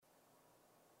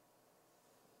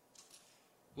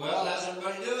Well, how's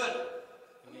everybody doing?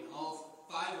 I mean, all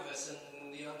five of us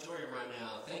in the auditorium right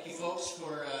now. Thank you, folks,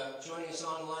 for joining us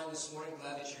online this morning.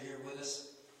 Glad that you're here with us.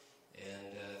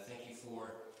 And thank you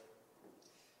for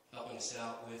helping us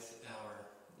out with our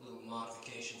little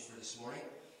modification for this morning.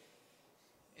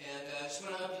 And I just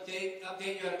want to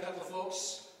update you on a couple of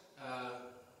folks.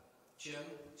 Jim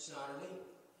Snodderly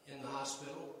in the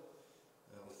hospital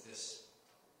with this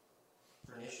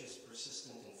pernicious,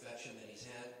 persistent infection that he's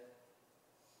had,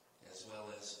 as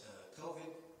well as COVID.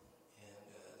 And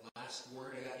last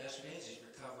word I got yesterday is he's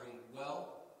recovering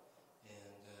well,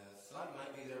 and thought he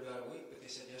might be there about a week, but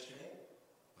they said yesterday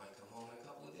might come home in a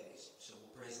couple of days. So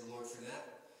we'll praise the Lord for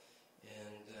that,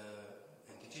 and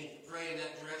continue to pray in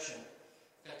that direction.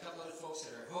 Got a couple other folks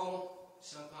that are at home,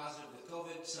 some positive with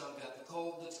COVID, some got the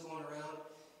cold that's going around.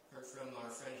 Heard from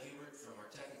our friend Hubert from our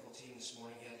technical team this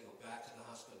morning. He had to go back to the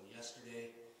hospital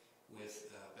yesterday with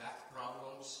back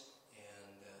problems,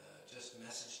 and just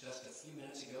messaged us a few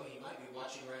minutes ago. He might be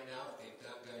watching right now if they've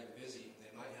got him busy.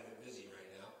 They might have him busy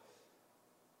right now.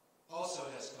 Also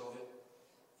has COVID,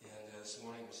 and this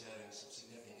morning was having some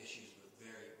significant issues with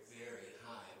very, very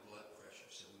high blood pressure.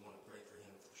 So we want to pray for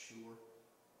him for sure,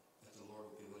 that the Lord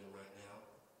will be with him right now.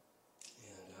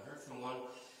 And I heard from one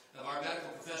of our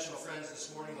medical professional friends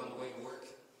this morning on the way to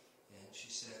work, and she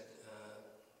said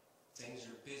things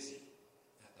are busy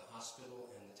at the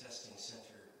hospital and the testing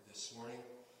center this morning.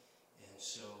 And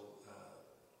so,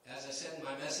 as I said in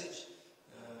my message,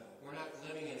 we're not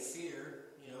living in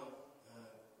fear,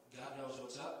 God knows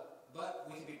what's up, but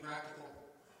we can be practical.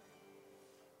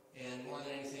 And more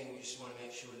than anything, we just want to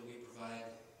make sure that we provide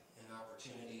an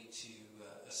opportunity to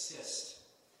assist,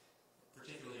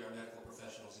 particularly our medical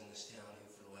professionals in this town who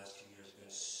for the last few years have been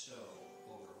so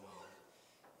overwhelmed.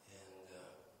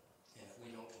 And if we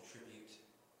don't contribute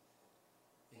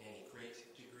in any great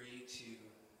degree to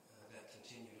that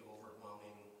continued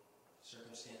overwhelming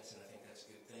circumstance, and I think that's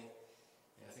a good thing.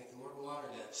 And I think the Lord will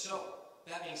honor that. So,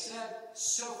 that being said,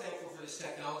 so thankful for this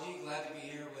technology. Glad to be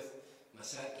here with my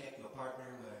sidekick, my partner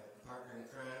in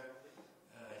crime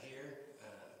here.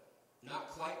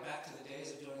 Not quite back to the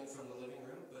days of doing it from the living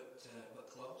room, but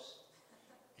close.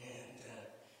 And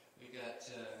we got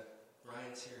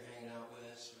Brian's here hanging out with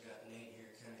us. We got Nate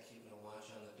here kind of keeping a watch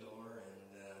on the door,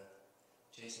 and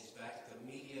Jason's back at the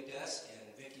media desk, and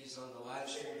Vicky's on the live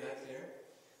stream back there.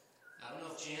 I don't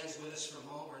know if Jan's with us from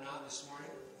home or not this morning.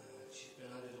 She's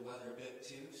been under the weather a bit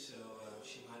too, so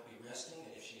she might be resting,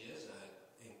 and if she is, I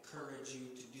encourage you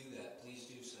to do that.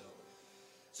 Please do so.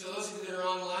 So those of you that are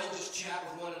online, just chat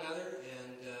with one another,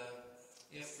 and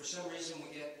if for some reason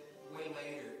we get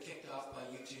waylaid or kicked off by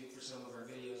YouTube for some of our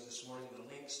videos this morning, the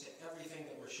links to everything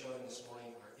that we're showing this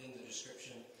morning are in the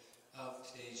description of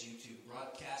today's YouTube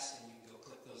broadcast, and you can go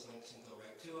click those links and go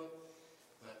right to them.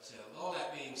 But with all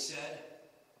that being said,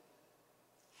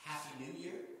 Happy New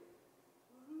Year.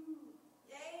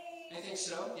 Yay! I think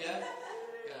so, yeah.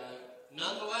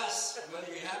 Nonetheless, whether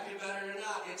you're happy about it or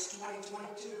not, it's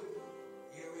 2022.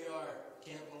 Here we are.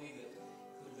 Can't believe it.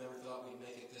 Could have never thought we'd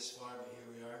make it this far, but here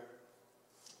we are.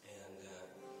 And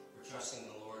we're trusting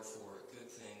the Lord for good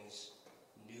things,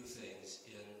 new things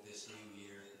in this new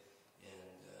year.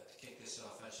 And to kick this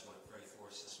off, I just want to pray for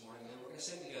us this morning. And we're going to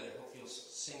sing together. Hope you'll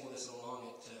sing with us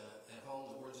along at home.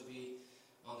 The words will be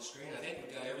on the screen. I think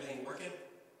we've got everything working.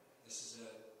 This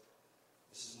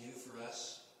is new for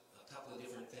us. A couple of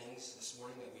different things this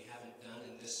morning that we haven't done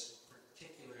in this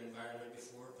particular environment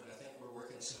before, but I think we're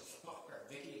working so far.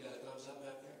 Vicky, you got a thumbs up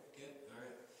back there? Good? All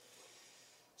right.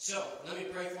 So, let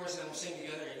me pray for us, and then we'll sing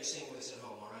together, and you sing with us at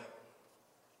home, all right?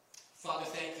 Father,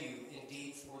 thank you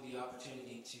indeed for the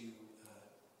opportunity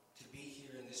to be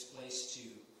here in this place, to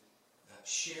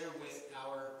share with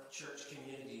our church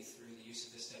community through the use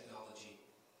of this technology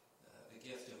the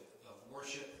gift of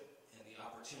worship and the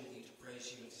opportunity to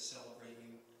praise you and to celebrate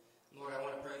you. Lord, I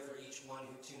want to pray for each one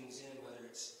who tunes in, whether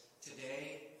it's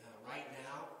today, right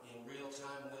now, in real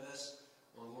time with us,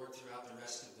 or Lord, throughout the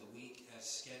rest of the week as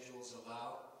schedules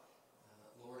allow.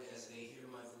 Lord, as they hear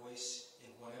my voice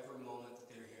in whatever moment that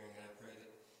they're hearing, I pray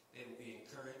that they will be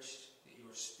encouraged, that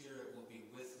your Spirit will be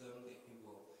with them, that you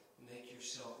will make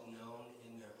yourself known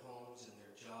in their homes, in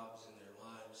their jobs, in their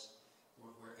lives, or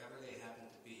wherever they happen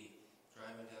to be,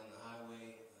 driving down the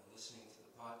highway, listening to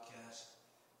the podcast,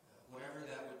 whatever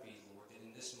that would be, Lord, that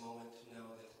in this moment know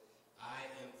that I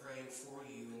am praying for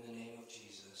you in the name of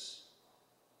Jesus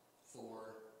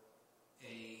for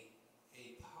a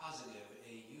positive,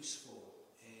 a useful,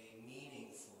 a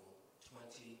meaningful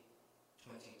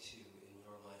 2022 in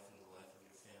your life and the life of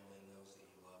your family and those that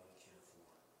you love and care for.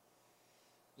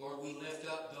 Lord, we lift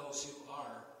up those who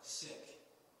are sick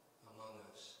among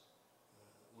us.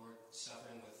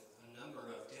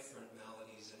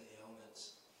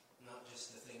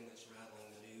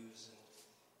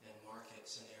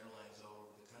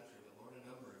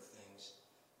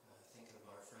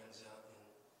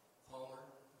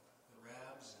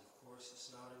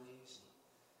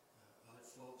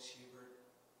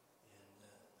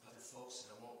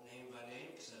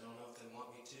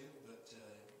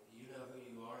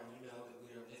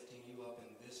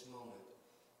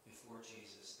 Lord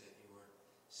Jesus, that your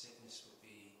sickness would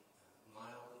be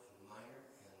mild and minor,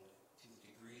 and to the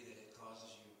degree that it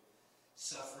causes you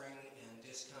suffering and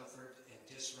discomfort and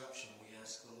disruption, we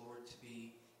ask the Lord to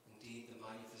be indeed the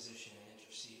mighty physician and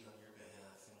intercede on your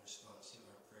behalf in response to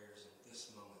our prayers in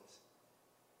this moment.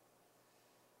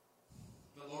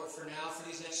 But Lord, for now, for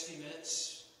these next few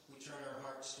minutes, we turn our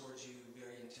hearts towards you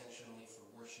very intentionally for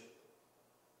worship.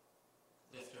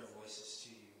 Lift our voices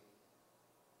to you.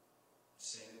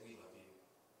 Say that we love you.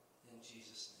 In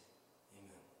Jesus' name,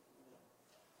 amen.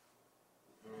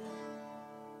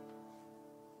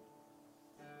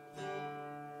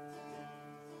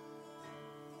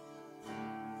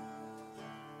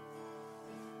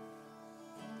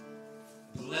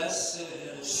 Blessed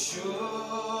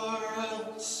assurance,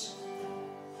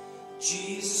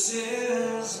 Jesus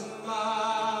is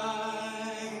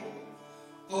mine.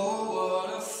 Oh, what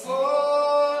a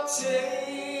foretaste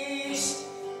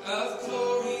of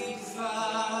glory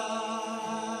divine,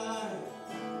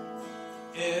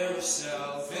 heir of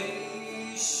salvation,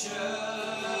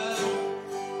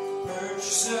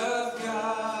 purchase of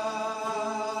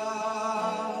God,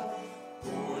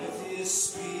 born of His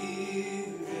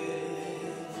Spirit,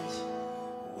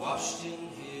 washed in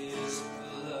His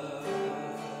blood.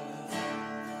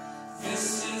 This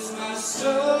is my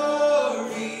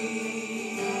story,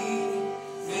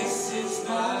 this is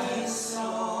my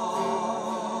song,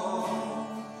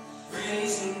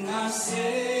 praising my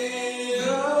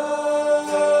Savior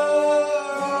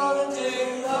all the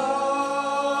day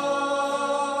long.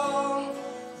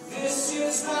 This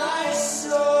is my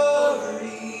story,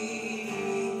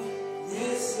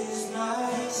 this is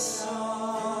my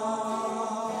song,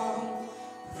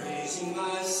 praising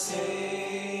my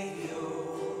Savior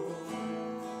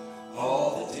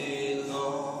all the day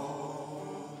long.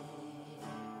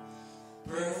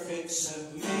 Perfect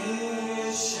submission,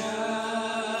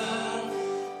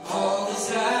 all is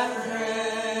at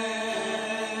rest.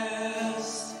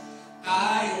 I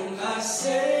and my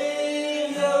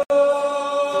Savior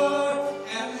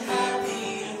am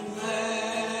happy and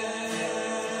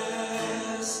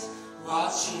blessed,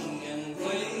 watching and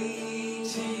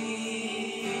waiting,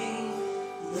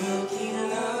 looking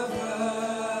above,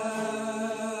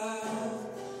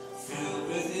 filled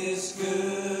with His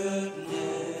goodness,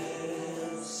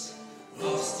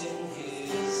 lost in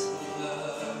His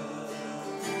love.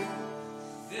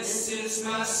 This is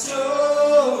my story,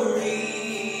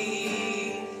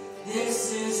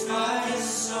 this is my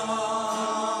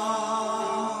song,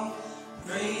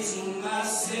 praising my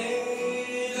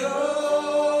Savior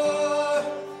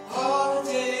all the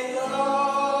day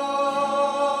long.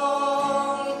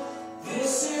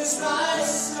 This is my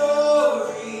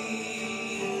story,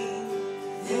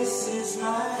 this is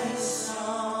my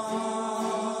song,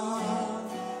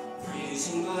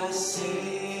 praising my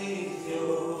Savior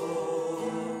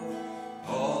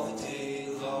all the day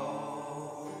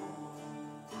long.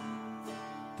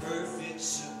 Perfect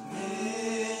submission,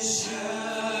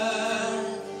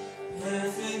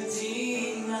 perfect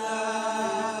delight,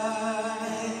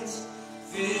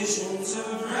 visions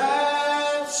of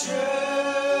rapture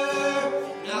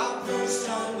now burst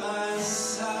on my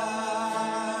sight.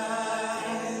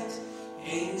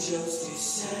 Angels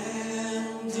descending,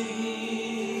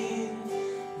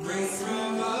 bring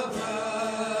from above,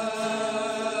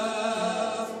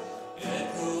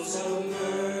 echoes of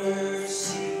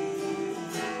mercy,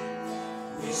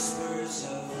 whispers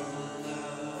of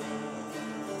love.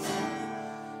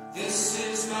 This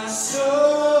is my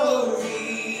story,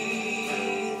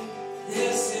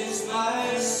 this is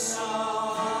my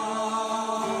song,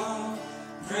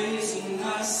 praising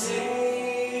my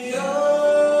Savior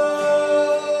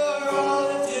all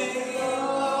the day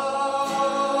long.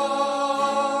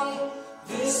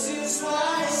 This is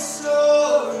my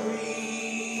story,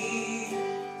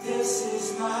 this is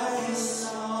my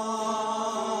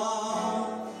song,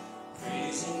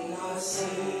 praising my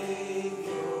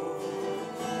Savior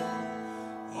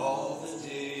all the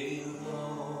day long.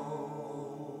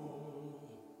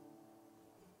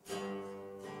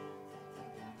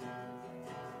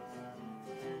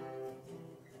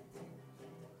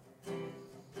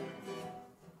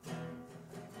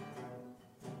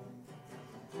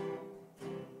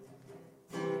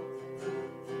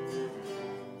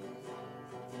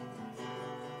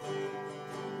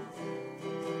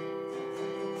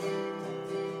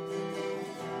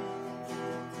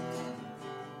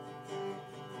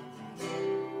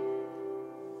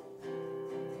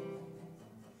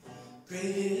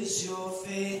 Great is your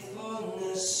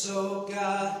faithfulness, O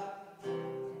God.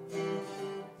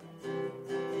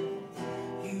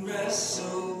 You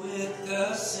wrestle with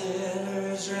the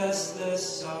sinner's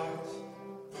restless heart.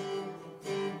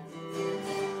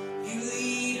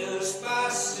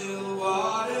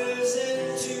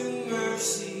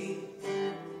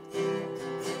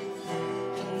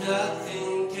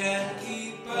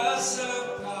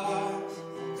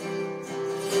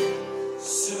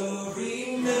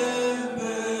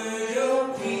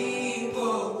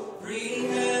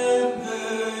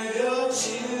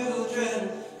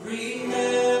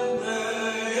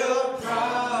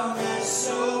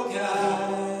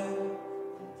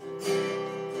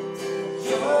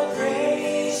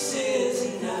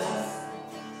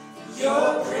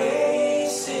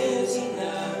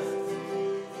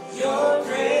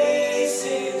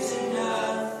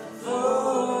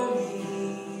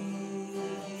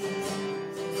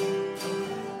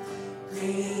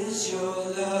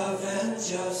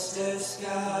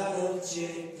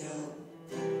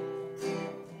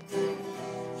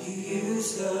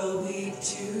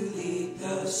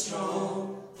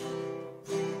 song.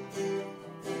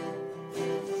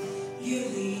 You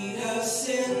lead us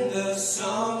in the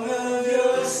song of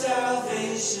your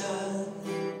salvation,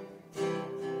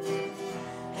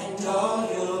 and all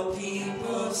your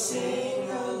people sing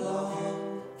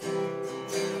along.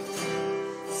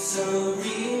 So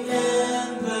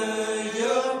remember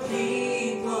your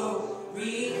people,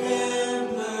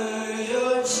 remember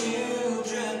your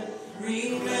children,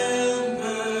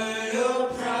 remember your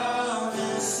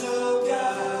promise, oh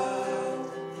God.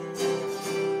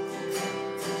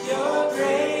 Your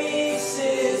grace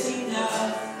is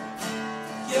enough,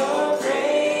 your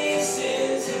grace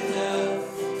is enough,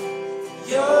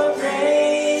 your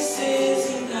grace is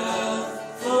enough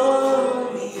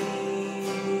for me.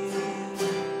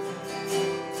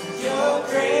 Your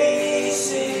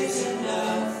grace is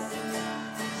enough,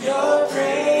 your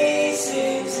grace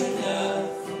is enough,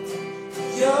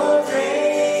 your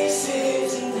grace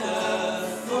is enough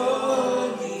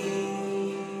for me.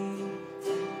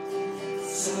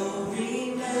 So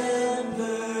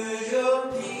remember your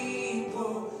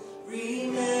people,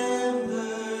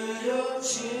 remember your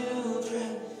children,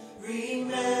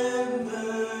 remember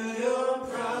your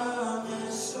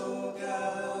promise, oh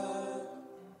God.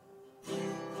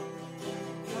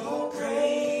 Your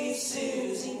grace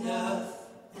is enough,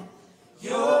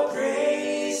 your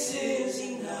grace is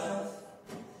enough,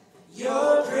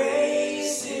 your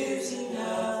grace is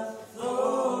enough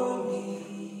for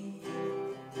me.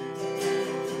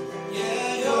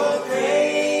 Yeah, your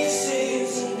grace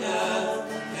is enough,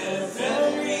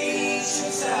 heaven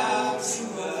reaches out to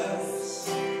us.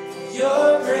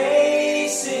 Your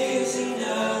grace is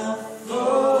enough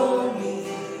for me.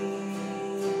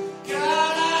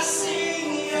 God, I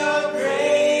sing your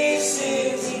grace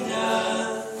is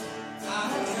enough.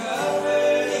 I'm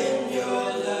covered in your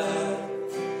love.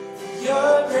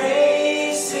 Your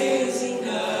grace is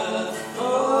enough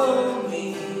for me.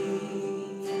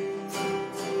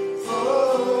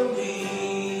 For me.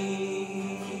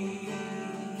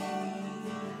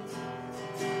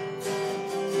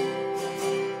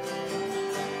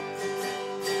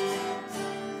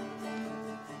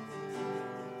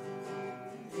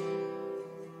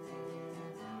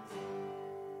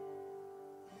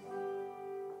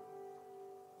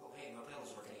 Oh, hey, my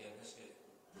pedal's working again. That's good.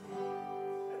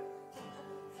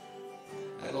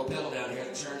 I got a little pedal down here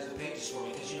that turns the pages for me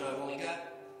because, I've only got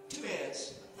two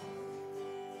hands.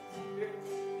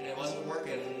 And it wasn't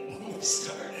working when we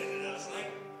started, and I was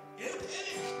like, in a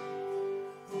panic.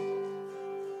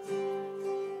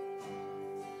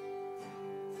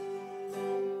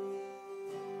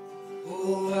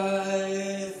 Oh,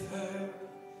 I've heard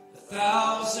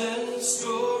 1,000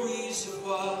 stories of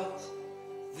what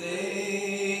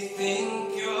they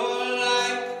think you're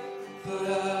like, but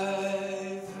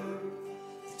I've heard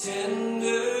the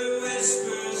tender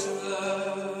whispers of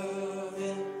love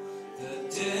in the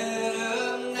dead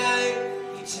of night.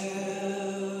 You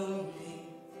tell me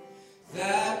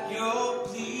that you're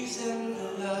pleased and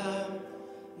that I'm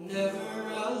never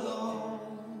alone.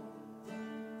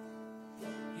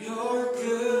 You're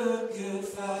good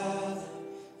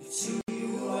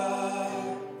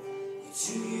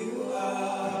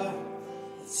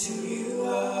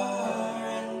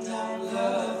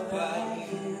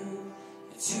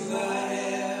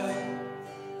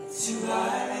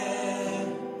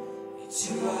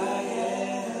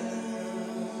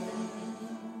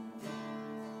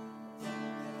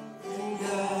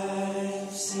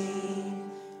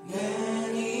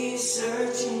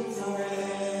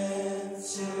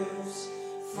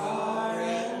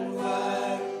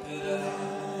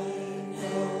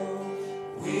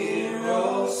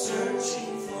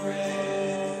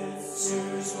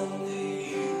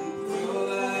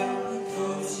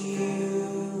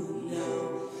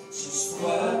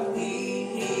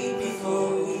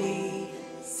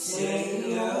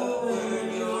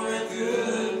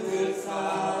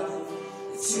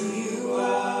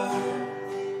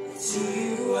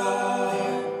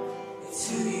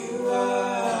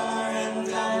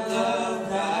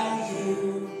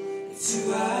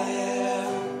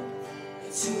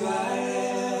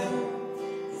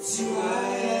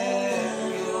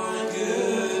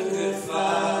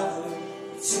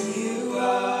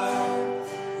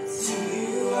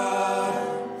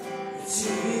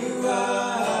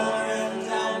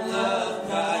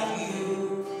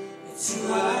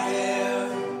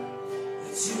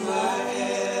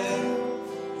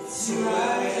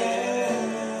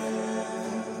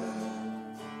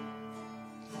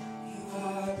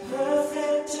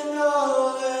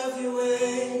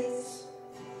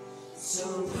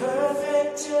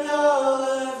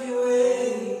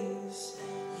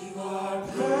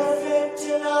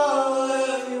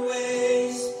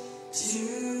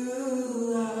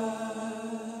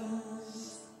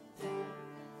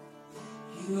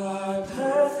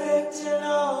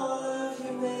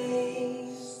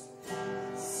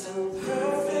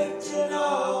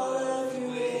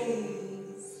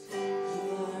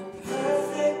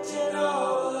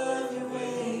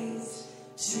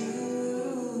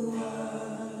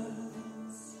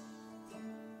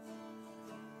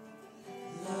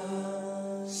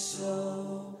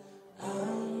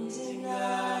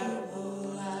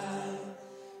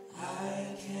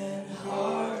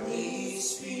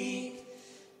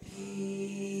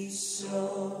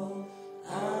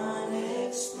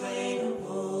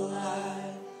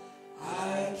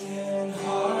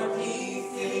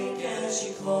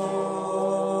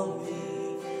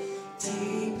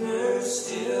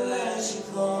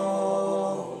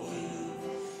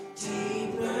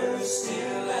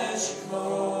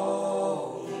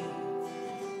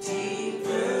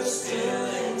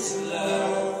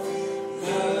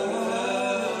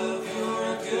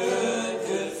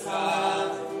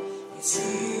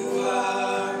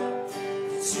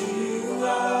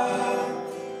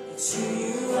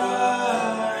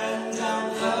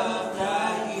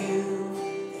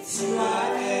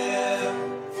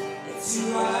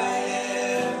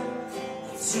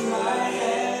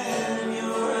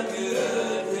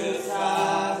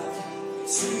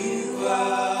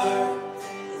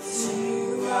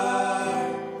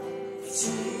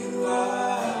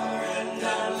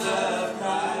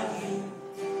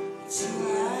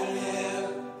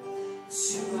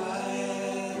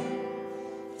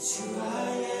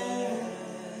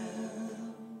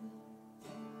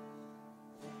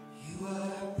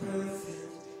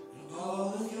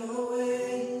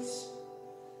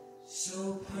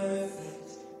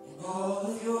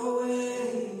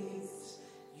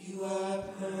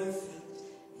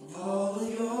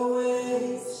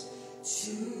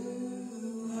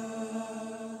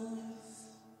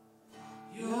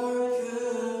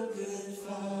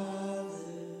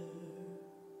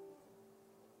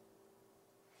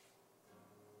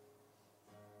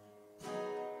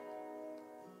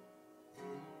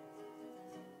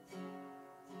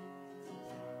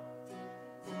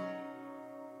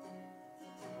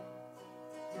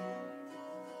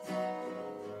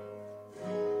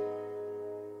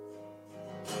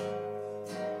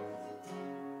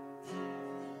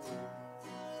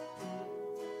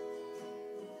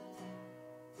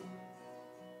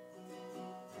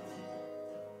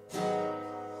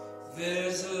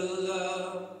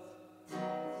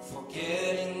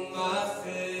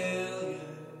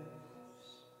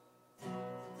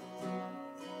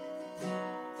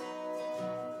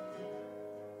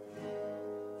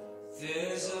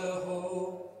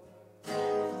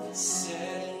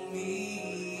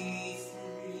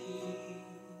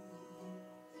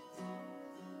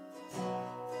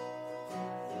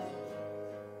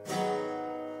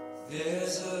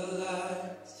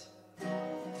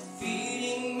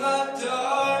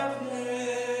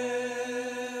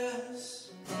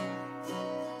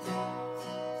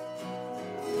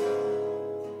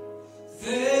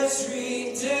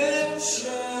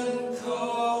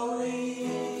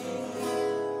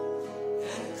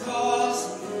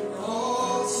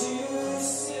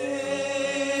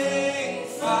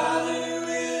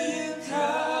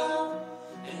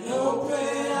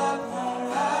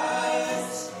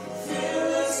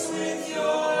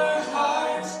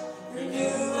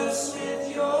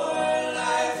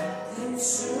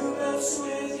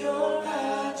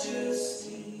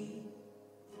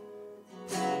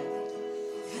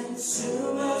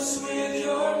consume us with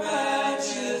your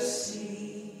majesty.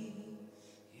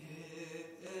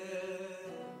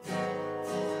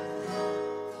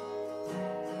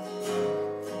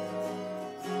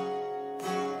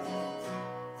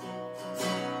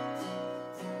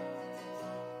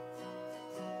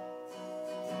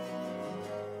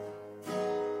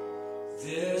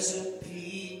 There's a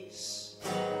peace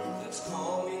that's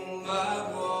calming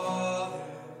my waters.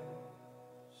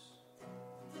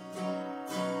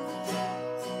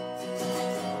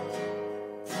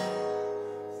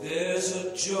 There's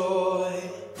a joy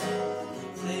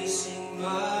replacing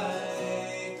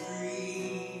my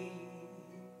grief.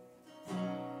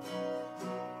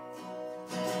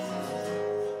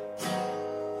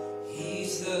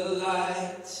 He's the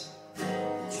light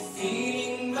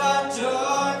defeating my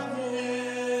darkness.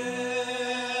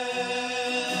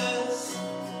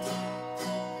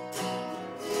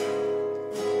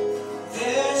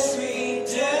 There's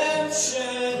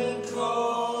redemption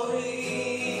calling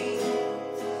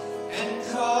and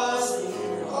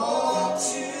causing all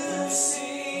to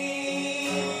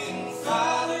sing.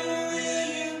 Father, will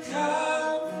you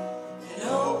come and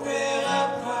open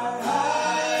up our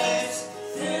eyes?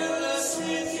 Fill us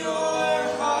with your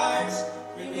heart,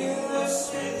 renew us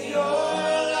with your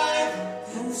life,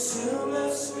 consume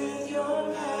us with your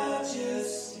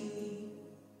majesty.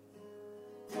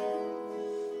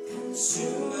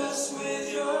 Consume us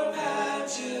with your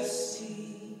majesty.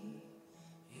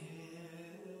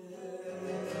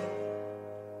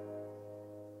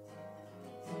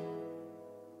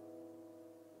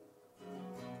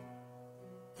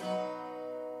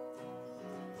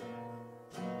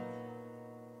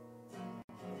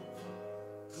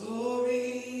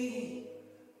 Glory,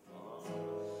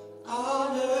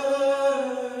 honor,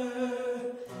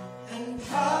 and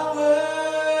power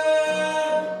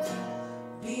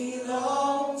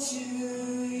belong to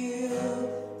you.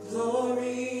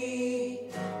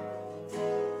 Glory,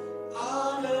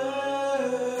 honor,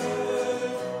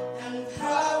 and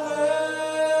power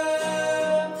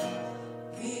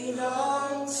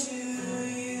belong to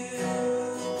you.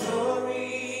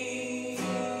 Glory,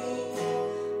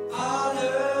 honor,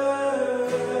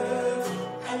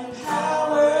 and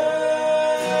power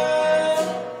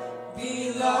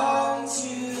belong to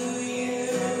you.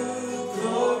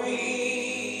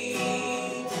 Glory,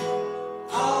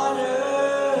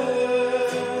 honor,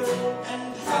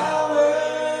 and power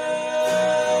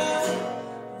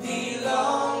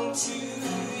belong to you.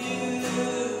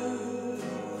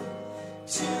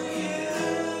 To you,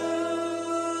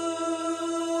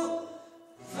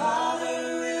 Father,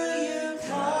 will you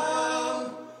come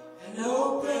and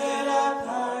open up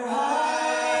our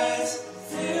eyes?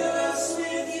 Fill us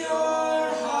with your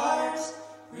heart,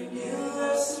 renew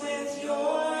us with your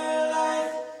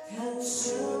life,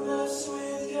 consume us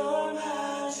with your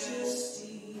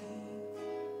majesty.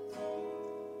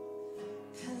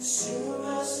 Consume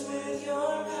us with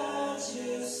your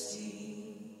majesty.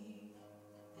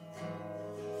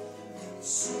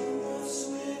 Consume us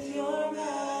with your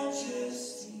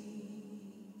majesty.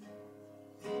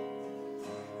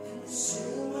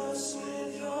 Consume us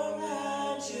with your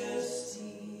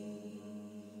majesty.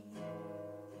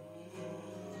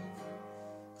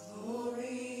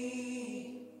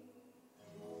 Glory,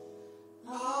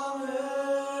 honor,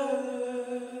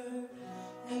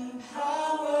 and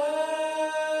power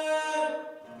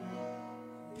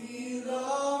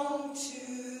belong to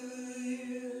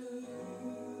you.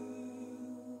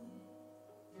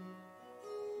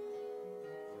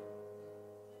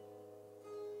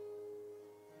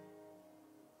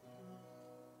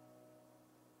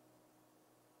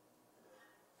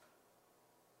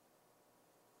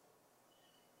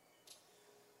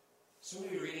 So we'll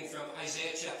be reading from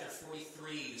Isaiah chapter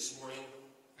 43 this morning.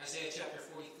 Isaiah chapter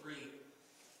 43.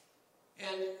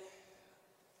 And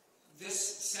this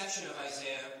section of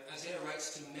Isaiah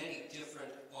writes to many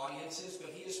different audiences, but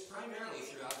he is primarily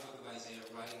throughout the book of Isaiah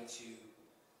writing to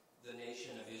the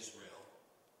nation of Israel,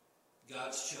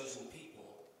 God's chosen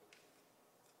people.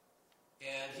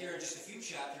 And here in just a few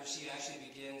chapters, he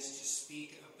actually begins to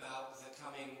speak about the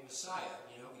coming Messiah.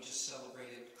 You know, we just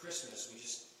celebrated Christmas. We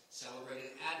just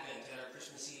celebrated Advent at our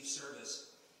Christmas Eve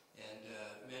service. And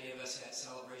many of us had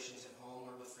celebrations at home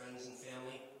or with friends and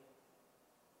family.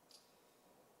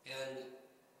 And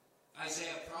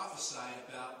Isaiah prophesied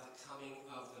about the coming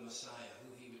of the Messiah,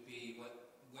 who he would be, what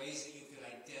ways that you could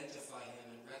identify him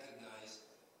and recognize,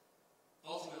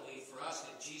 ultimately for us,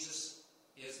 that Jesus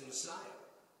is the Messiah.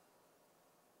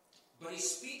 But he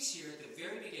speaks here at the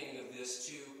very beginning of this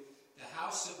to the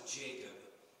house of Jacob,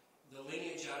 the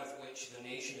lineage out of which the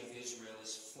nation of Israel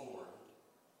is formed.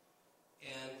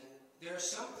 And there are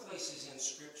are some places in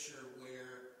Scripture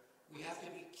where we have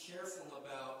to be careful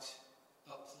about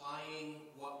applying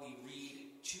what we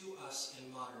read to us in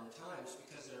modern times,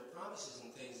 because there are promises and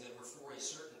things that were for a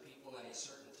certain people at a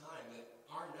certain time that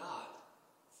are not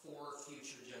for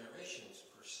future generations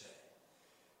per se.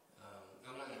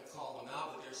 I'm not going to call them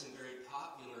out, but there's some very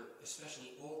popular,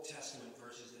 especially Old Testament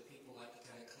verses that people like to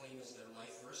kind of claim as their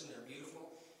life verse, and they're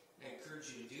beautiful. I encourage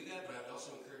you to do that, but I would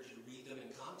also encourage you to read them in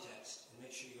context and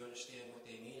make sure you understand what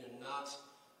they mean, and not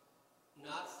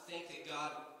think that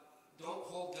don't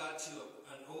hold God to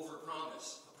an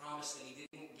overpromise, a promise that He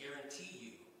didn't guarantee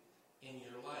you in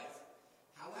your life.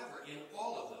 However, in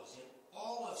all of those, in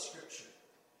all of Scripture,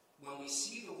 when we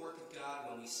see the work of God,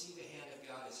 when we see the hand of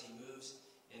God as He moves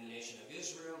in the nation of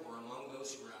Israel or among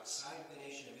those who are outside of the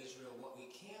nation of Israel, what we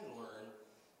can learn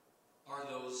are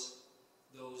those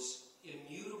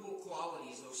immutable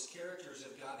qualities, those characters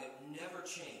of God that never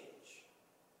change.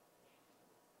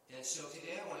 And so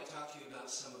today I want to talk to you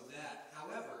about some of that.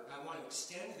 However, I want to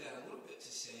extend that a little bit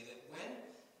to say that when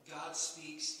God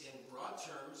speaks in broad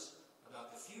terms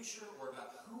about the future or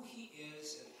about who He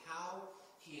is and how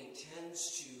He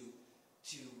intends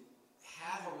to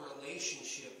have a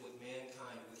relationship with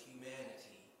mankind, with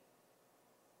humanity,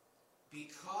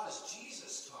 because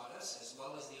Jesus taught us, as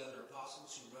well as the other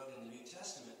apostles who wrote in the New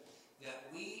Testament, that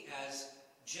we as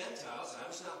Gentiles, I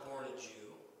was not born a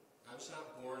Jew, I was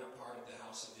not born a part of the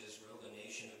house of Israel, the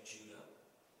nation of Judah,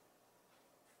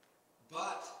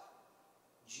 but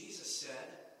Jesus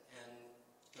said, and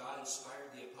God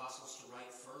inspired the apostles to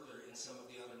write further in some of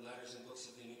the other letters and books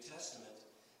of the New Testament,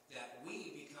 that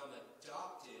we become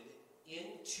adopted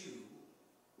into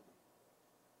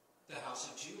the house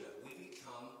of Judah. We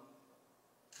become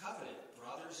covenant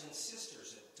brothers and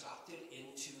sisters, adopted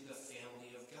into the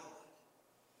family of God.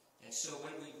 And so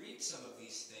when we read some of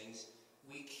these things,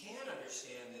 we can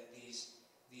understand that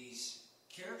these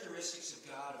characteristics of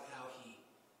God, of how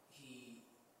He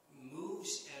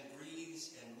moves and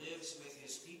breathes and lives with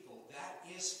His people, that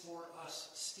is for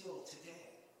us still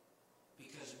today.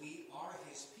 Because we are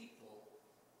His people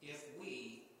if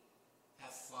we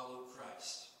have followed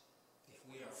Christ. If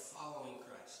we are following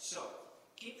Christ. So,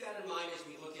 keep that in mind as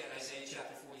we look at Isaiah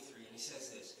chapter 43. And he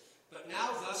says this, "But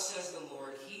now thus says the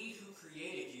Lord, He who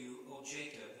created you, O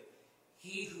Jacob,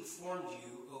 He who formed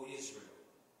you, O Israel.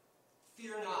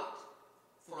 Fear not,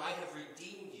 for I have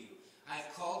redeemed you. I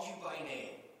have called you by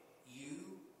name.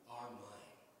 You are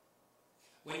mine.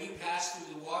 When you pass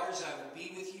through the waters, I will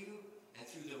be with you, and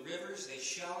through the rivers they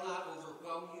shall not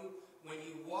overwhelm you. When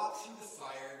you walk through the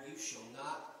fire, you shall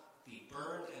not be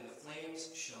burned, and the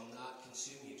flames shall not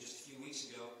consume you." Just a few weeks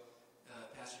ago,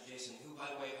 Pastor Jason, who, by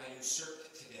the way, I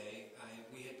usurped today,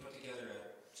 we had put together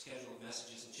a schedule of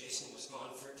messages, and Jason was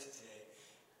gone for today.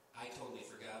 I totally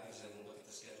forgot because I didn't look at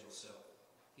the schedule, so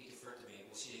he deferred to me.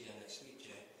 We'll see you again next week,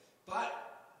 Jay.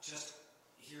 But just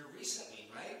here recently,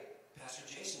 right, Pastor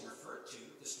Jason referred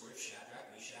to the story of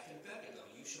Shadrach, Meshach, and Abednego.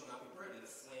 You shall not be burned, and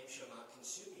the flame shall not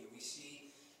consume you. We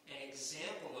see an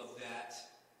example of that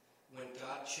when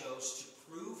God chose to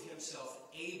prove Himself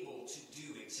able to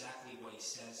do exactly what He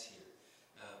says here.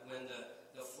 When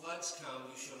the floods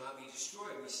come, you shall not be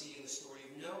destroyed. We see in the story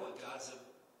of Noah God's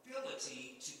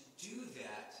ability to do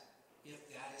that if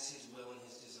that is His will and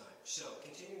His desire. So,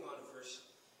 continuing on to verse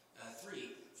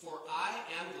 3, "For I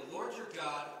am the Lord your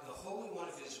God, the Holy One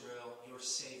of Israel, your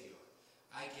Savior.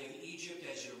 I give Egypt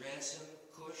as your ransom,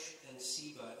 Cush and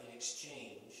Seba in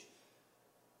exchange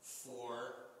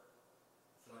for..."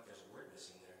 I feel like there's a word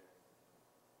missing there.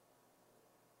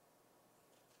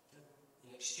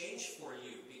 "In exchange for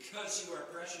you, because you are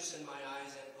precious in my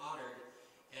eyes and honored,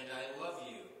 and I love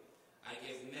you. I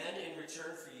give men in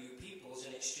return for you, peoples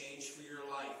in exchange for your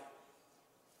life.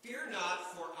 Fear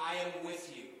not, for I am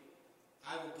with you.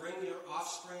 I will bring your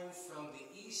offspring from the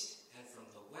east, and from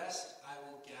the west I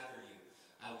will gather you.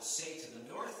 I will say to the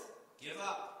north, give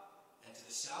up, and to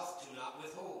the south, do not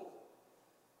withhold.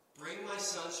 Bring my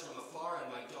sons from afar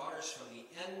and my daughters from the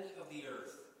end of the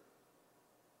earth.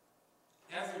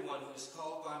 Everyone who is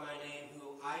called by my name,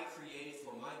 who I created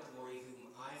for my glory,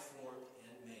 whom I formed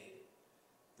and made.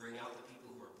 Bring out the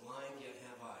people who are blind yet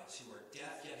have eyes, who are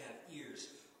deaf yet have ears.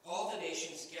 All the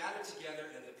nations gather together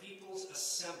and the peoples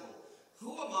assemble.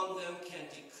 Who among them can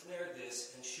declare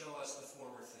this and show us the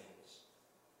former things?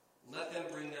 Let them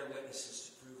bring their witnesses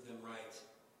to prove them right,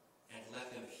 and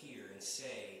let them hear and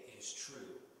say, it is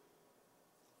true.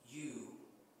 You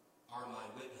are my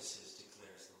witnesses,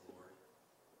 declares the Lord,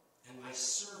 and my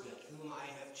servant whom I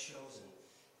have chosen,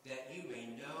 that you may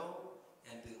know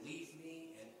and believe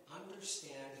me and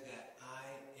understand that I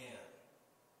am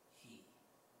He.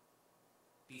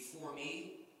 Before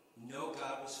me, no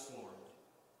God was formed,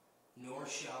 nor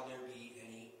shall there be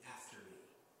any after me.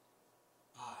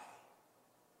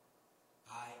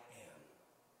 I am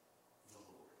the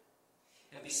Lord.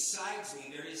 And besides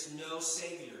me there is no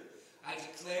Savior. I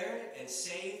declared and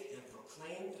saved and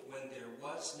proclaimed when there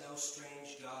was no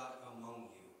strange God among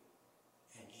you.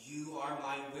 And you are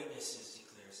my witnesses,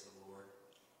 declares the Lord,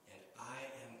 and I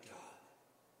am God.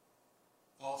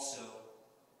 Also,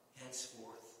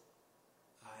 henceforth,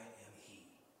 I am He.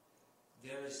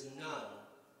 There is none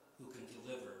who can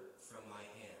deliver from my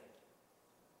hand.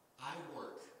 I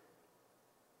work,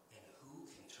 and who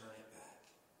can turn it back?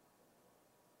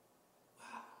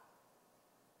 Wow.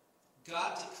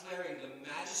 God declaring the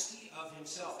majesty of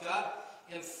himself. God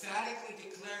emphatically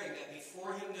declaring that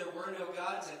before him there were no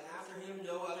gods, and after him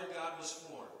no other God was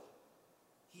formed.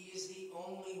 He is the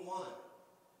only one.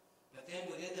 But then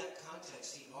within that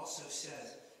context, he also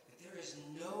says that there is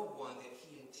no one that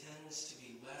he intends to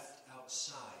be left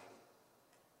outside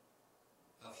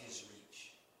of his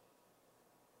reach.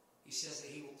 He says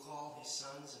that he will call his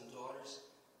sons and daughters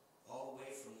all the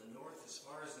way from the north, as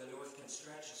far as the north can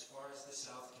stretch, as far as the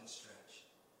south can stretch.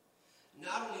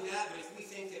 Not only that, but if we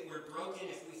think that we're broken,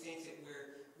 if we think that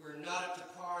we're not up to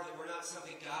par, that we're not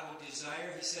something God would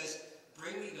desire, he says,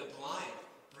 bring me the blind,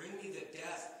 bring me the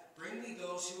deaf, bring me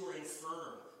those who are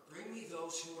infirm, bring me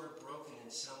those who are broken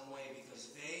in some way,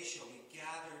 because they shall be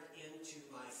gathered into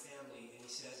my family. And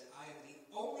he says, I am the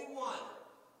only one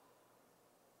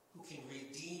who can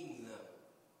redeem them.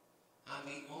 I'm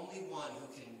the only one who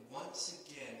can once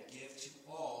again give to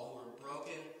all who are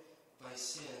broken by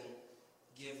sin,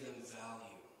 give them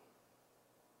value,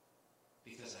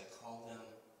 because I call them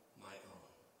my own.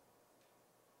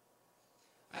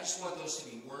 I just want those to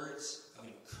be words of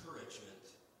encouragement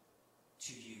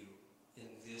to you in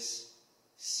this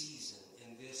season,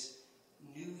 in this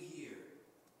new year.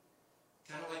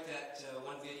 Kind of like that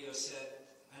one video said,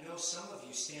 I know some of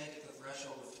you stand at the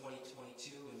threshold of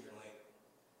 2022 and you're like,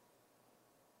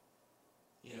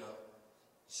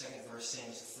 second verse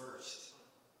same as the first.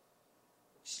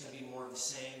 It's going to be more of the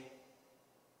same.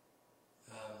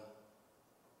 I'm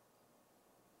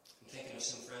thinking of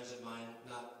some friends of mine,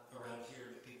 not around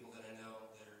here, but people that I know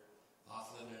that are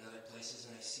off living in other places,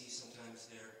 and I see sometimes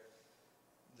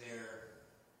their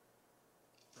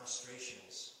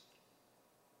frustrations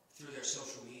through their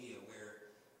social media where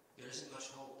there isn't much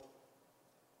hope.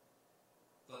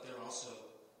 But there are also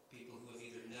people who have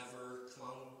either never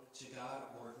clung to God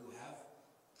or who have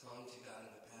clung to God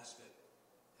in the past but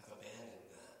have abandoned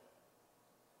that.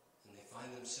 And they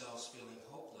find themselves feeling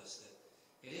hopeless, that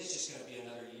it is just going to be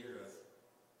another year of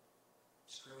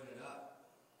screwing it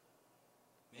up,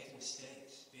 making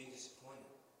mistakes, being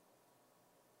disappointed.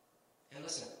 And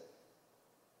listen,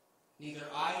 neither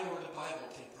I nor the Bible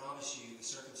can promise you the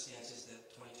circumstances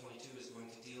that 2022 is going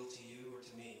to deal to you or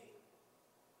to me.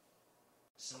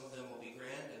 Some of them will be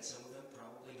grand, and some of them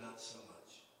probably not so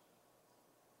much.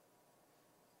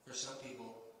 For some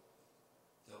people,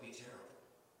 they'll be terrible.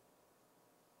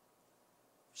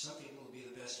 For some people, it'll be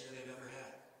the best year they've ever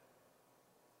had.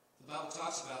 The Bible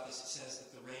talks about this. It says that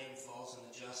the rain falls on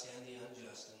the just and the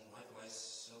unjust, and likewise,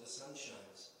 so the sun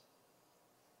shines.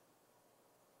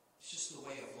 It's just the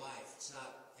way of life. It's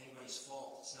not anybody's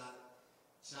fault.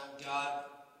 It's not God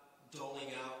doling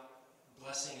out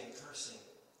blessing and cursing.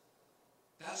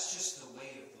 That's just the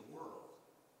way of the world,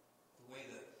 the way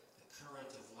the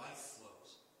current of life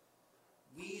flows.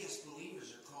 We as believers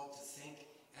are called to think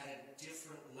at a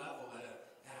different level, at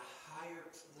a higher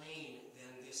plane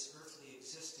than this earthly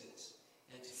existence,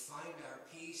 and to find our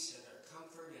peace and our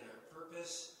comfort and our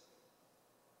purpose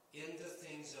in the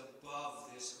things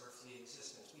above this earthly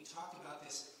existence. We talked about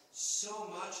this so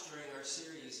much during our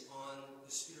series on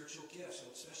the spiritual gifts,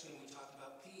 and especially when we talked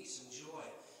about peace and joy,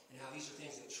 and how these are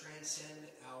things that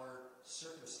transcend our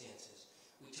circumstances.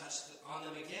 We touched on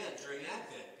them again during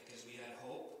Advent, because we had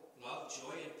hope, love,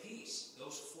 joy, and peace.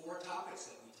 Those 4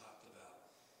 topics that we talked about.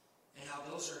 And how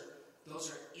those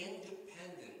are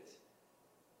independent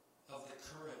of the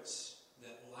currents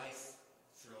that life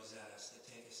throws at us, that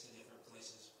take us to different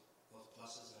places, both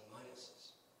pluses and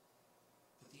minuses.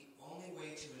 But the only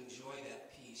way to enjoy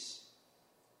that peace,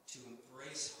 to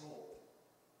embrace hope,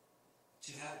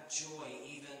 to have joy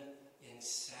even in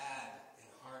sad and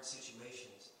hard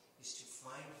situations, is to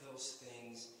find those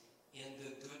things in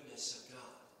the goodness of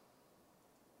God.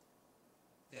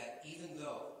 That even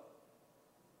though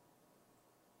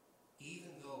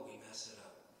we mess it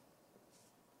up,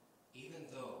 even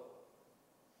though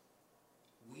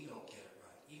we don't get it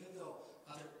right, even though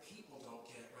other people don't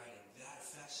get it right and that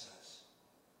affects us,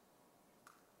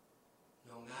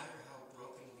 no matter how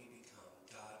broken we become,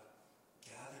 God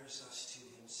gathers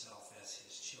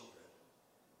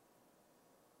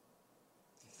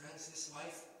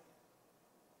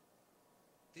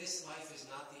this life is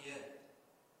not the end.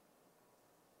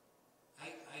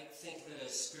 I think that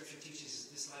as Scripture teaches,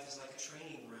 this life is like a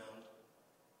training ground,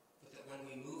 but that when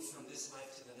we move from this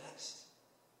life to the next,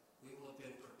 we will have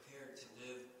been prepared to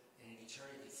live in an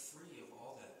eternity free of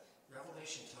all that.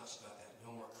 Revelation talks about that.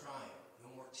 No more crying, no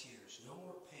more tears, no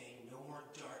more pain, no more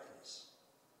darkness.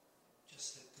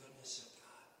 Just the goodness of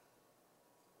God.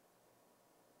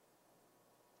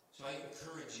 So I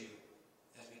encourage you,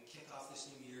 as we kick off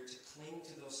this new year, to cling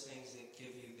to those things that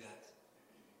give you that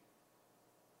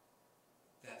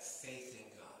faith in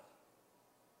God.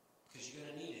 Because you're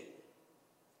going to need it.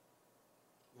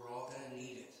 We're all going to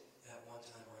need it at one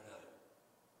time or another.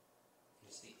 And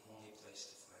it's the only place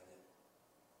to find it.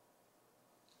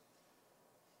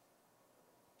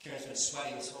 Karen's been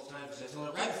sweating this whole time because I told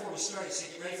her right before we started, I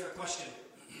said, get ready for a question.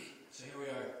 So here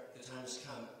we are. The time has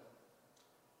come.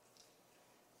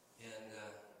 And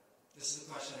this is the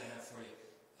question I have for you.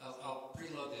 I'll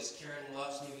preload this. Karen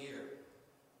loves New Year.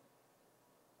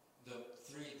 The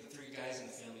three guys in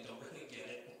the family don't really get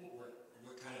it.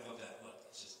 We're kind of that look.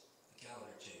 It's just the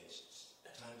calendar changed.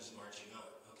 Time is marching on.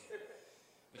 Okay.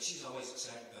 But she's always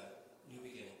excited about it. New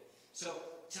beginning. So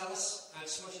tell us, I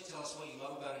just want you to tell us what you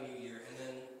love about a new year, and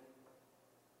then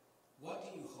what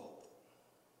do you hope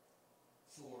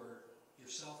for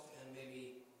yourself and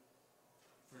maybe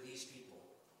for these people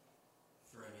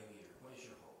for a new year? What is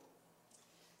your hope?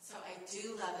 So I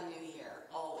do love a new year,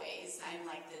 always. I'm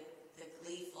like the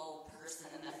gleeful person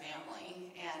in the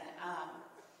family. And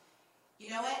you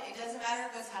know what? It doesn't matter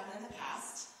what's happened in the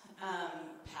past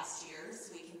years.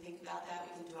 We can think about that.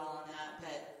 We can dwell on that.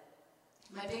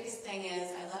 But my biggest thing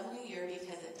is I love a new year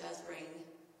because it does bring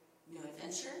new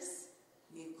adventures,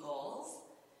 new goals,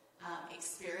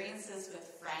 experiences with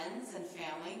friends and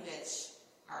family, which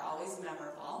are always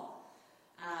memorable.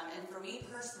 And for me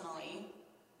personally,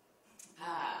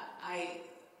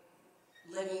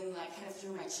 living like kind of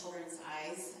through my children's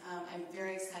eyes. I'm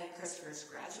very excited Christopher's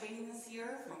graduating this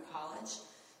year from college.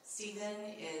 Stephen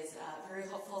is very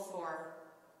hopeful for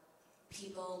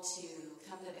people to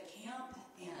come to the camp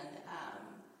and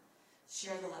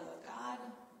share the love of God.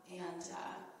 And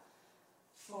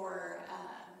for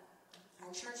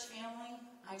our church family,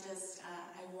 I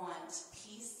want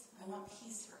peace. I want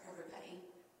peace for everybody.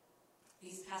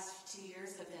 These past 2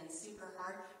 years have been super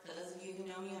hard. For those of you who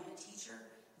know me, I'm a teacher.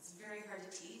 It's very hard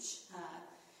to teach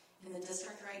in the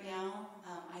district right now.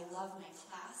 I love my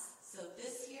class. So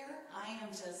this year, I am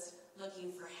just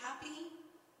looking for happy,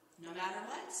 no matter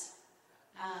what.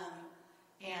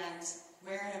 And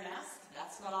wearing a mask,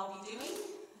 that's what I'll be doing.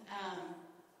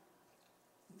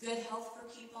 Good health for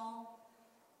people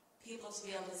to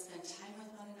be able to spend time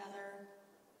with one another,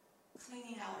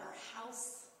 cleaning out our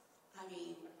house. I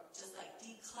mean, just like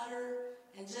declutter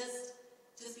and just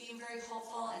being very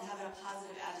hopeful and having a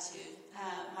positive attitude.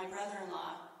 My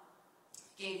brother-in-law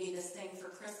gave me this thing for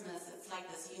Christmas. It's like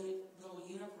this little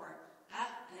unicorn.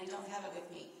 And I don't have it with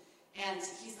me. And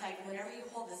he's like, whenever you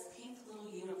hold this pink little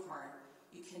unicorn,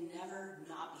 you can never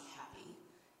not be happy.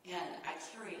 And I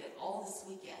carried it all this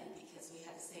weekend because we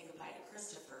had to say goodbye to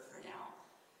Christopher for now.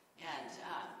 And,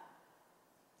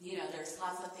 there's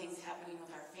lots of things happening with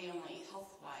our family,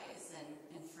 health-wise,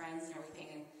 and friends and everything.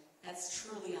 And that's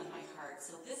truly on my heart.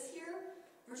 So this year,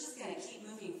 we're just going to keep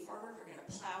moving forward. We're going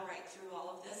to plow right through all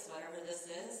of this, whatever this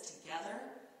is, together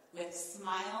with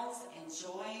smiles and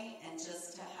joy and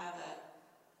just to have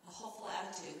a hopeful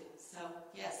attitude. So,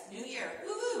 yes, New Year.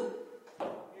 Woo-hoo!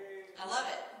 I love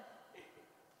it.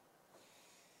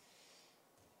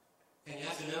 And you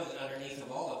have to know that underneath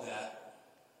of all of that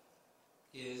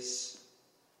is,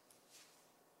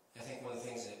 I think one of the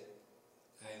things that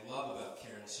I love about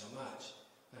Karen so much,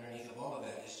 underneath of all of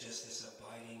that is just this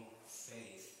abiding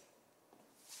faith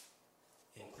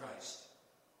in Christ.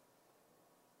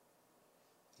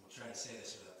 I'm trying to say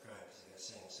this without crying because I got to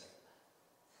sing a second.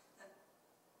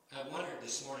 I wondered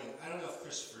this morning, I don't know if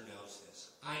Christopher knows this.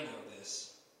 I know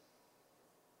this.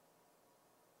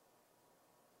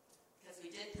 Because we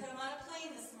did put him on a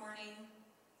plane this morning.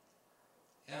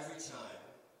 Every time,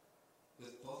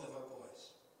 with both of our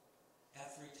boys,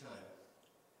 every time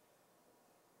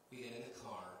we get in the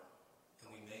car and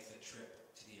we make the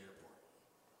trip to the airport,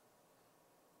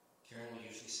 Karen will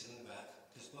usually sit in the back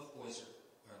because both boys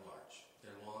are large.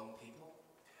 They're long people.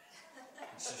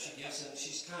 And so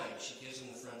she's kind, she gives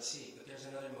them the front seat, but there's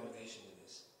another motivation to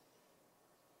this.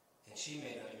 And she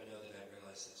may not even know that I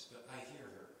realize this, but I hear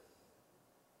her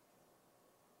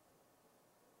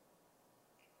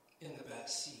in the back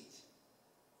seat.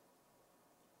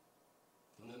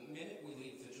 From the minute we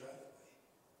leave the driveway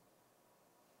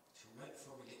to right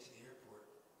before we get to the airport,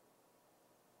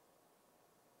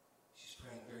 she's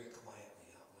praying very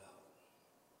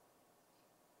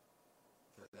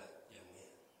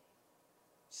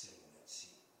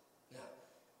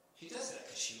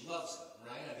she loves them,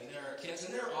 right? I mean, they're our kids,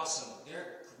 and they're awesome.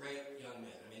 They're great young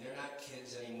men. I mean, they're not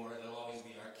kids anymore. They'll always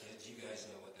be our kids. You guys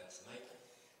know what that's like.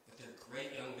 But they're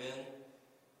great young men.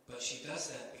 But she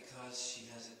does that because she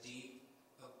has a deep,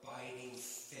 abiding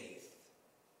faith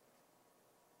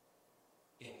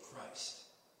in Christ.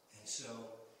 And so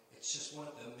it's just one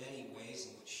of the many ways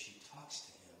in which she talks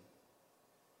to him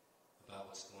about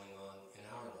what's going on in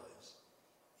our lives.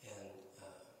 And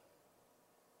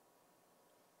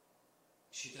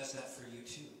she does that for you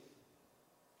too.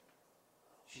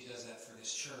 She does that for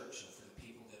this church and for the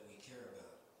people that we care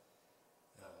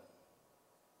about.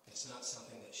 It's not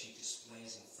something that she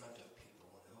displays in front of people,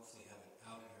 and hopefully haven't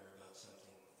outed her about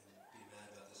something and be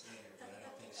mad about this later, but I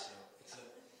don't think so.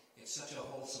 It's such a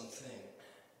wholesome thing.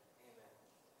 Amen.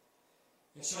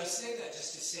 And so I say that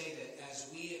just to say that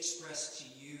as we express to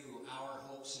you our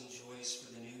hopes and joys for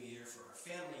the new year, for our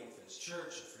family and for this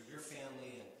church and for your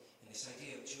family and this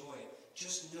idea of joy,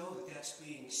 just know that that's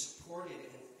being supported,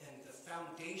 and the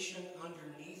foundation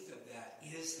underneath of that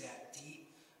is that deep,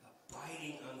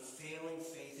 abiding, unfailing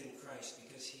faith in Christ,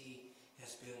 because he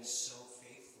has been so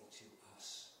faithful to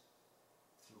us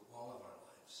through all of our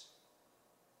lives.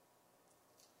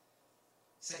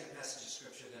 Second passage of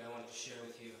scripture that I wanted to share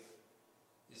with you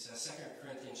is 2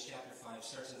 Corinthians chapter 5,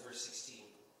 starts in verse 16.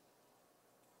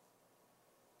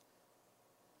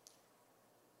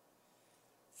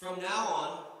 From now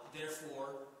on,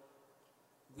 therefore,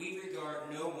 we regard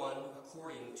no one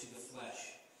according to the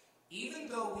flesh. Even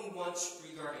though we once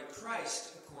regarded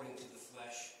Christ according to the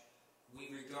flesh,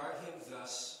 we regard him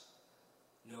thus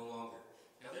no longer.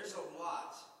 Now there's a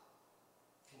lot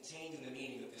contained in the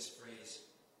meaning of this phrase,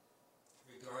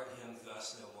 regard him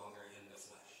thus no longer in the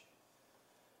flesh.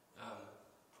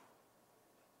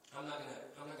 I'm not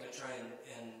gonna try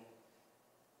and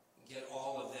get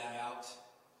all of that out,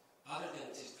 other than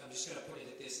I'm just gonna put it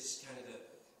at this. This is kind of the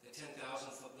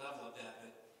 10,000-foot level of that.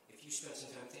 But if you spend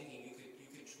some time thinking, you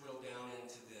could drill down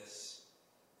into this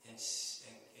and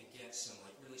get some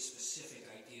like really specific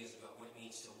ideas about what it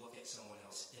means to look at someone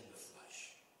else in the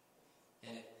flesh.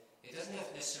 And it doesn't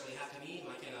necessarily have to mean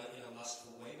like in a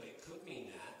lustful way, but it could mean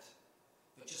that.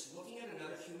 But just looking at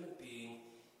another human being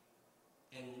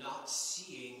and not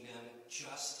seeing them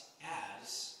just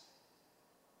as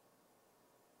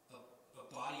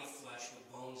a body of flesh with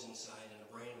bones inside and a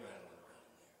brain rattling around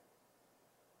in there.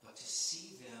 But to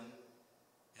see them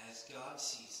as God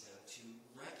sees them, to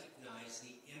recognize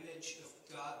the image of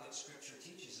God that Scripture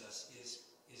teaches us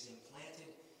is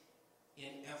implanted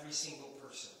in every single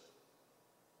person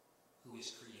who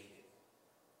is created.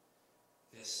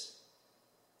 This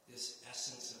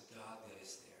essence of God that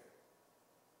is there.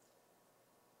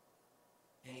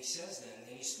 And he says then,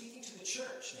 and he's speaking to the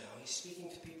church now, he's speaking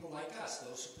to people like us,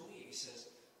 those who believe. He says,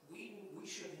 we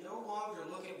should no longer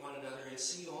look at one another and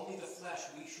see only the flesh.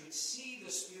 We should see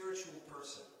the spiritual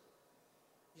person.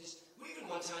 Even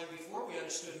one time before we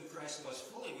understood who Christ was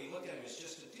fully, we looked at him as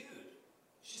just a dude.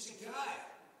 He's just a guy.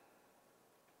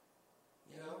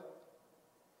 You know?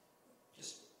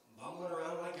 Just bumbling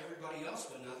around like everybody else,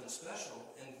 but nothing special.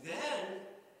 And then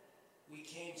we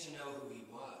came to know who he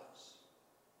was,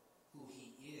 who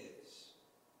he is.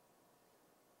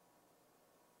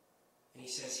 And he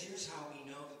says, here's how we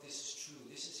know that this is true.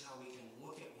 This is how we can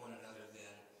look at one another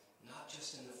then, not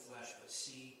just in the flesh, but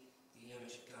see the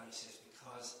image of God. He says,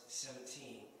 because,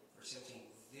 verse 17,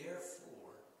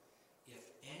 therefore, if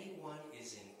anyone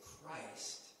is in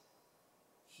Christ,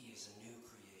 he is a new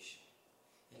creation.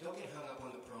 And don't get hung up on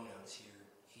the pronouns here,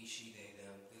 he, she, they,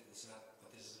 them. It's not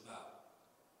what this is about.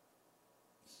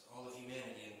 It's all of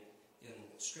humanity. In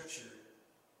Scripture,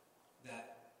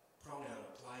 that pronoun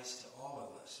applies to all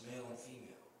of us, male and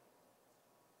female.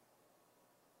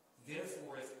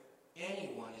 Therefore, if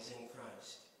anyone is in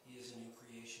Christ, he is a new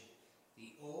creation.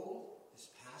 The old has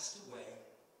passed away,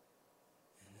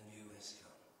 and the new has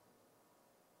come.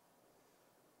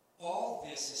 All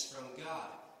this is from God,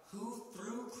 who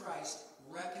through Christ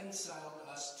reconciled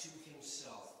us to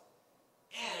himself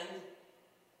and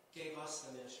gave us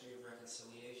the ministry of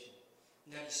reconciliation.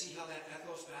 Now, you see how that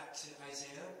echoes back to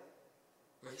Isaiah?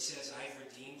 Where he says, I've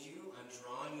redeemed you, I'm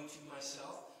drawing you to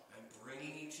myself, I'm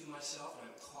bringing you to myself, and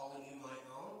I'm calling you my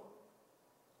own.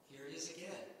 Here it is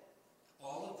again.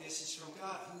 All of this is from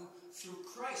God, who through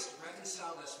Christ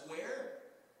reconciled us where?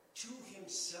 To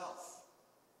himself.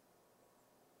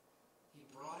 He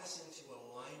brought us into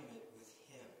alignment with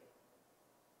him.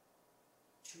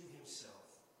 To himself.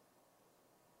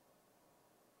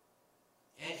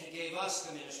 And he gave us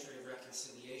the ministry of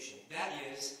reconciliation. That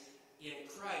is, in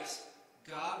Christ,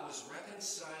 God was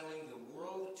reconciling the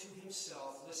world to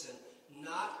himself, listen,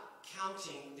 not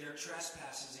counting their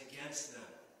trespasses against them.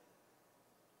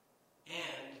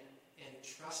 and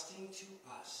entrusting to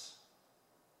us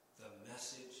the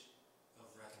message of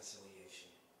reconciliation.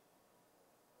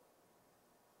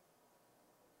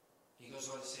 He goes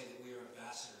on to say that we are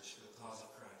ambassadors for the cause of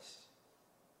Christ.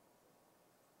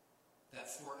 That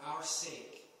for our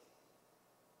sake,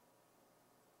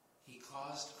 he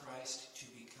caused Christ to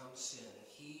become sin.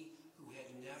 He who had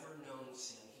never known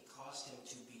sin, he caused him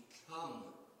to become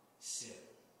sin.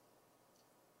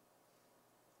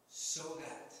 So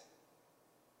that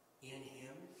in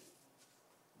him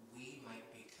we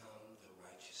might become the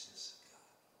righteousness of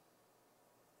God.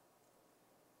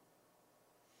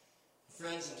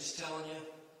 Friends, I'm just telling you,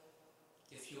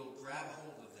 if you'll grab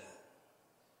hold of that,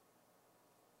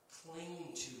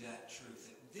 cling to that truth,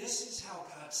 that this is how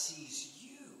God sees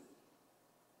you.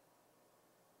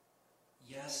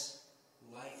 Yes,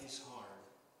 life is hard.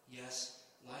 Yes,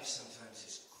 life sometimes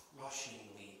is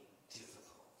crushingly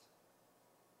difficult.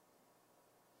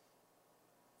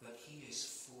 But he is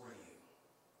for you.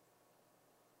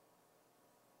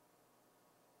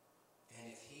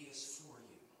 And if he is for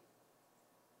you,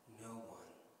 no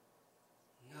one,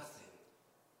 nothing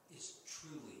is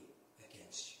truly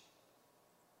against you.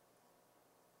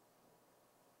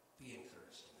 Be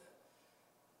encouraged in that.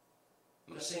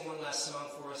 I'm going to sing one last song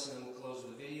for us, and then we'll close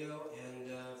with a video. And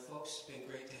folks, it's been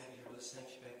great to have you here with us. Thank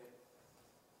you, babe.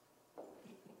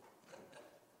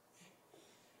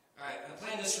 All right, I'm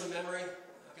playing this from memory.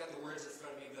 I've got the words in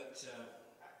front of me, but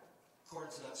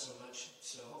chords not so much.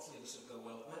 So hopefully this will go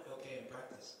well. It went okay in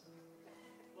practice.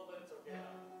 Well, then it's okay.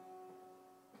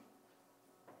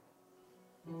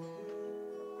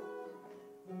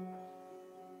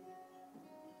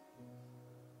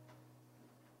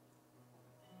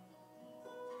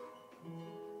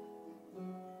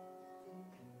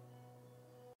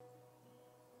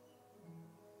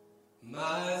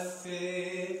 My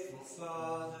faithful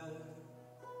Father,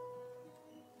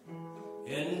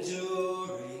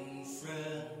 enduring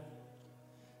friend,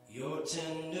 your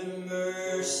tender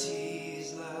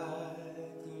mercies like a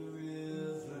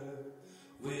river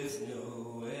with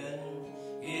no end,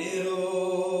 it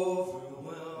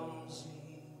overwhelms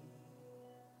me,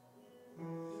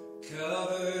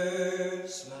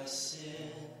 covers my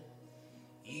sin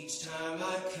each time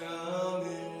I come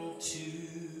into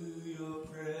your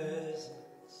presence.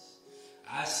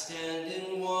 I stand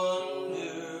in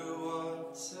wonder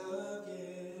once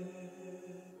again.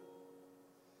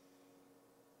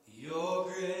 Your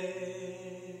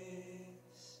grace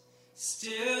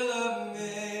still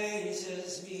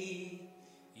amazes me.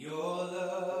 Your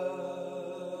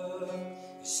love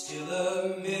is still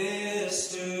a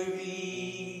mystery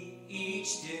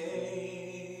each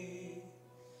day.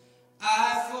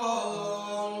 I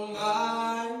fall on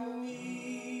my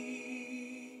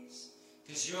knees,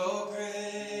 'cause your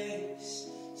grace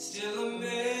still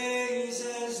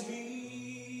amazes me.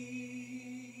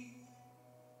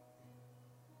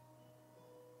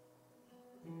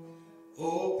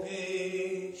 Oh,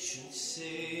 patient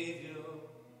Savior,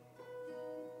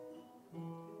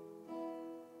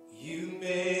 you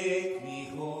make me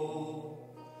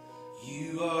whole.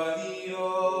 You are the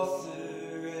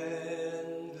author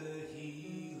and the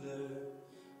healer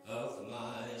of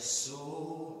my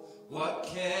soul. What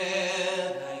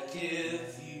can I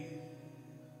give you?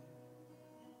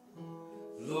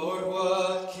 Lord,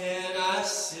 what can I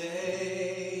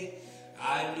say?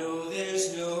 I know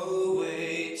there's no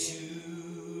way to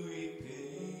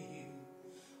repay you,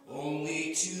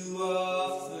 only to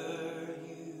offer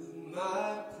you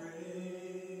my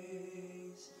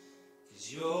praise.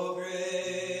 'Cause your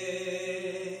grace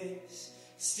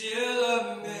still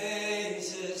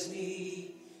amazes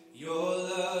me. Your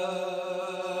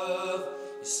love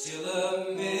is still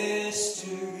a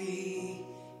mystery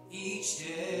each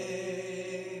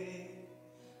day.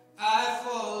 I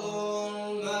fall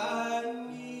on my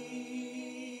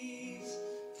knees,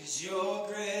 'cause your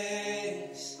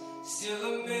grace still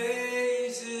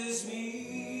amazes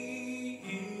me.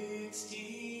 It's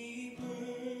deeper,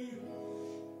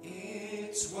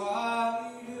 it's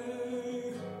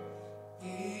wider,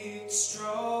 it's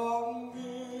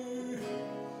stronger,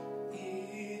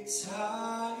 it's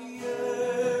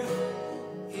higher,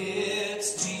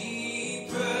 it's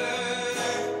deeper,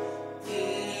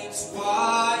 it's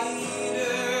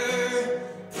wider,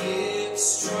 it's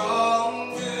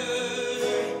stronger,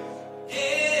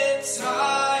 it's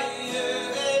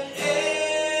higher than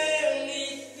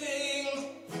anything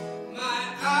my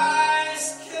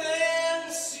eyes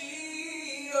can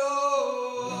see.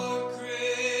 Your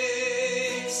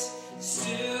grace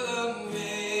still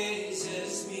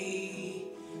amazes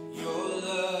me. Your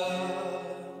love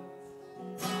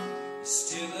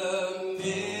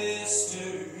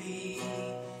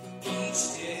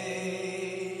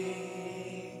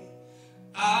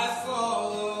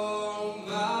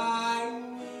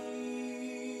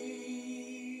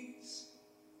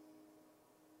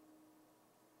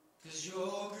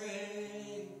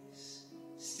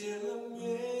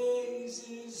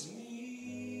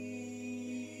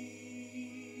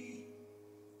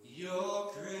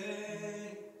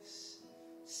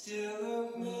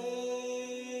still a